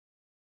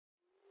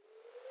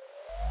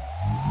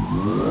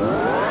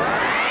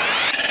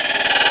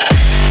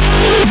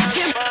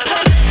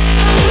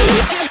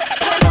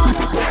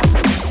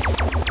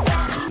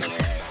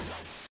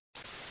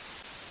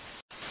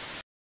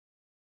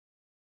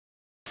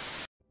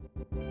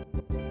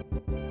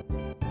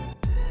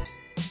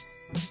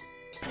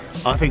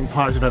I think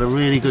Pirates have had a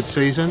really good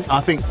season.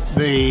 I think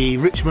the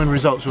Richmond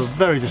results were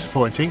very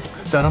disappointing.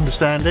 Don't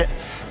understand it,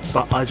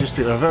 but I just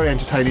think they're a very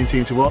entertaining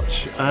team to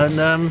watch, and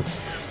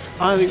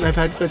I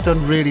think they've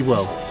done really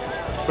well.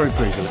 Very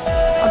pleased with it.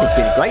 I think it's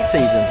been a great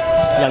season.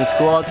 Young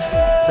squad.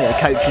 I think the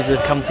coaches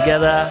have come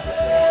together,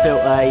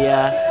 built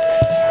a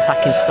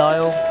attacking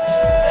style.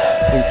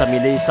 Win some, you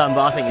lose some,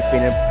 but I think it's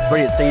been a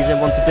brilliant season,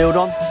 one to build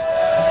on.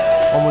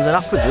 Onwards and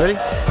upwards, really.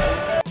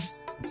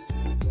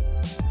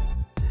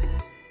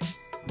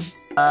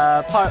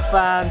 Pirate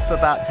fan for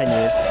about 10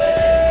 years.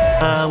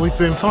 We've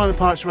been following the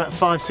Pirates for about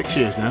 5-6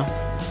 years now,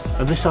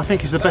 and this I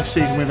think is the best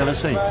season we've ever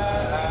seen.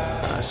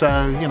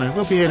 So, you know,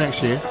 we'll be here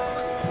next year,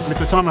 and if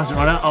the time hasn't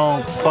run out,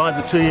 I'll buy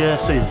the 2-year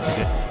season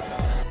ticket.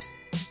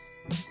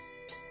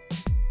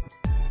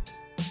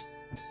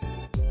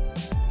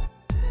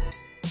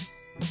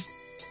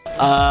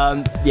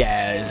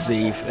 Yeah,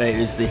 it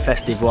was the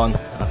festive one.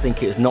 I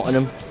think it was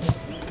Nottingham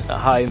at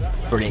home.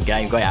 Brilliant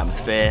game, great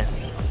atmosphere.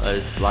 It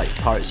was like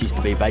Pirates used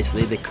to be,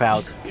 basically, the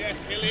crowd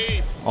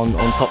on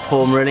top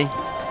form, really.